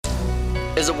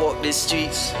As I walk these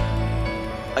streets,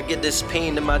 I get this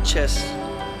pain in my chest.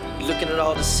 Looking at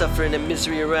all the suffering and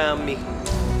misery around me,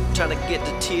 trying to get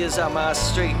the tears out my eyes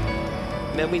straight.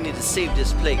 Man, we need to save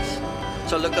this place.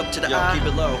 So I look up to the eye, keep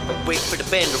it low, and wait for the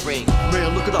band to ring.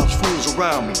 Man, look at all these fools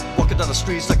around me, walking down the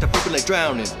streets like the people they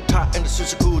drowning. Tight in the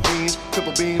suits of cool jeans,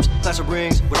 triple beams, plastic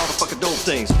rings, with all the fucking dope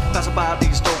things. Passing by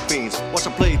these dope fiends, watch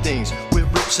them play things with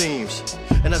rip seams.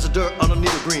 And as the dirt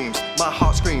underneath the greens, my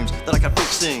heart screams that I can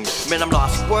fix things. Man, I'm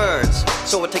lost for words,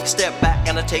 so I take a step back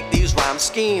and I take these rhyme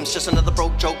schemes. Just another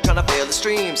broke joke trying to fill the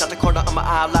streams. Out the corner of my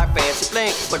eye like fancy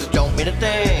blink, but it don't mean a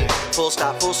thing. Full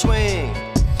stop, full swing.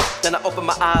 Then I open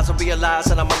my eyes and realize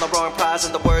that I'm on the wrong prize,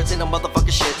 and the words ain't no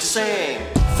motherfucking shit to sing.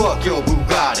 Fuck your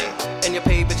Bugatti, and your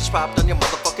pay bitches propped on your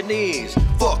motherfucking knees.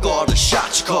 fuck all the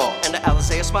shots you call, and the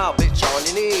Alizé smile bitch on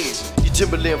your knees. You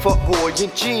Timberland fuck boy in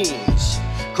jeans,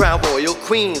 Crown Royal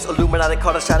Queens, Illuminati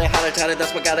caught a shot, hot tatted,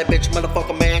 that's my guy, bitch,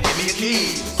 motherfucker, man, give me your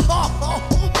keys. Oh,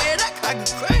 man, that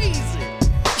cracker crazy.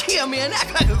 Yeah, man, that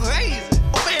cracker crazy.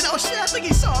 Oh, man, oh shit, I think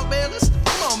he saw it, man.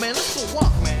 Come on, man, let's go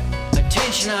walk, man.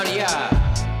 Attention out of y'all.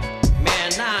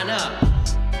 Man, line up.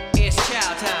 It's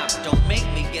chow time. Don't make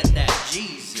me get that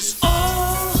Jesus.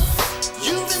 Oh,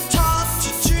 you've been taught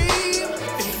to dream,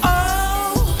 and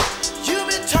oh, you've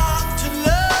been taught to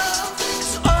love.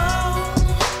 It's all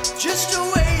just a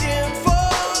waiting for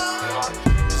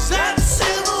that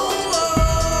civil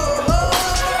war.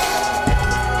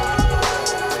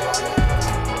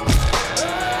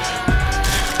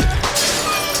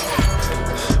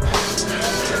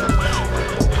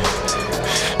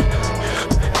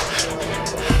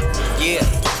 Yeah.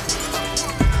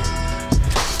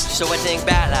 So I think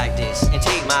back like this and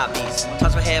take my beats,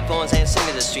 toss my headphones and sing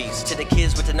to the streets. To the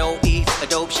kids with the no eats,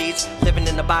 dope sheets, living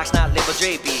in the box, not live with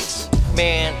Dre beats.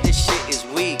 Man, this shit is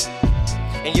weak,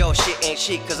 and yo, shit ain't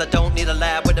chic, cause I don't need a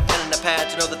lab with a pen and a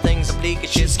pad to know the things are bleak and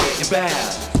shit's getting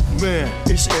bad. man,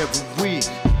 it's every week.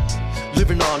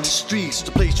 Living on the streets,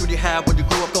 the place you really have when you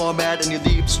grow up gone mad and you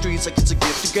leave the streets like it's a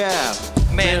gift to gab.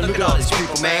 Man, look at all these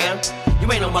people, man.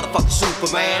 You ain't no motherfucking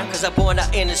Superman, cause I born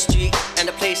out in the street and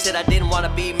the place that I didn't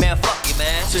wanna be, man, fuck you,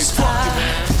 man. Say fuck you,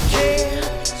 man.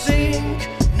 Can't think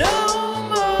no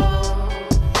more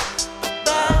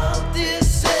about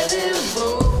this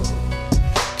anymore,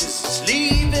 cause it's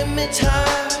leaving me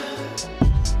tired,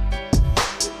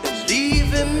 it's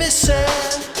leaving me sad,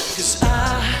 cause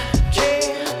I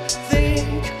can't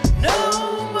think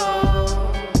no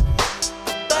more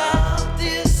about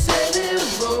this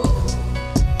anymore,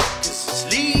 cause it's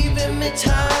leaving me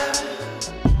tired,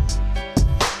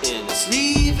 and it's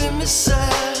leaving me sad.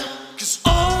 Cause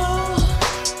all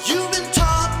you've been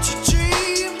taught to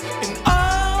dream, and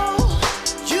all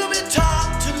you've been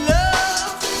taught to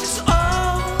love, is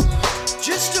all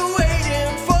just a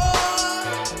waiting for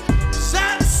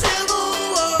that civil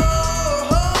war.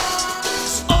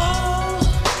 Cause all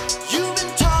you've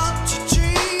been taught to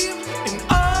dream, and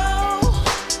all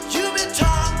you've been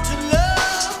taught to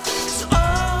love, is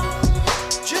all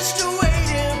just a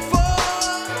waiting for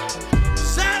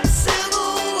that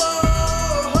civil war.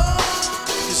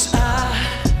 Cause I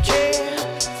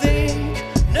can't think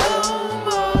no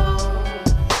more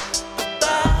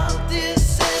about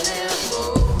this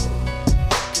anymore,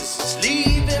 cause it's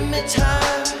leaving me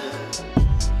tired,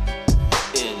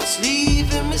 and it's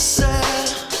leaving me sad.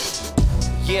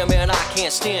 Yeah, man, I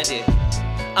can't stand it.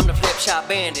 I'm the FlipShot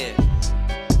Bandit.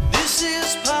 This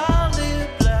is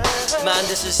PolyBlack. Man,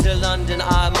 this is the London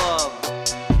I'm of.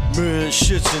 Man,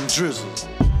 Shitz N Drizzle.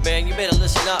 Man, you better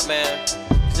listen up, man,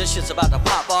 cause this shit's about to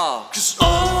pop off. Cause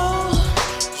all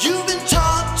you've been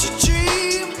taught to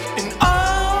dream, and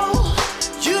all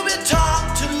you've been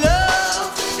taught to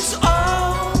love, is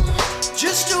all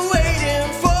just a waiting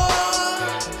for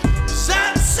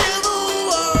that civil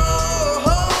war.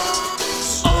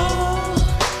 Cause all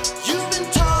you've been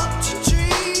taught to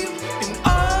dream, and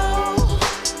all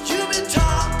you've been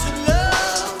taught to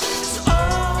love, is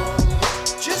all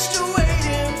just a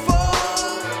waiting for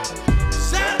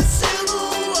that civil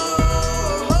war.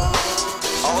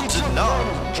 All to know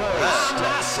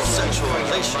that sexual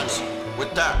relations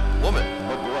with that woman.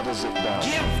 But what is it now?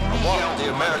 I want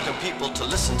the American people to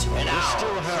listen to me. We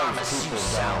still have people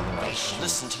down there.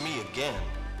 Listen to me again.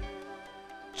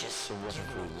 Just so what if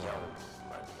we young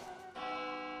money?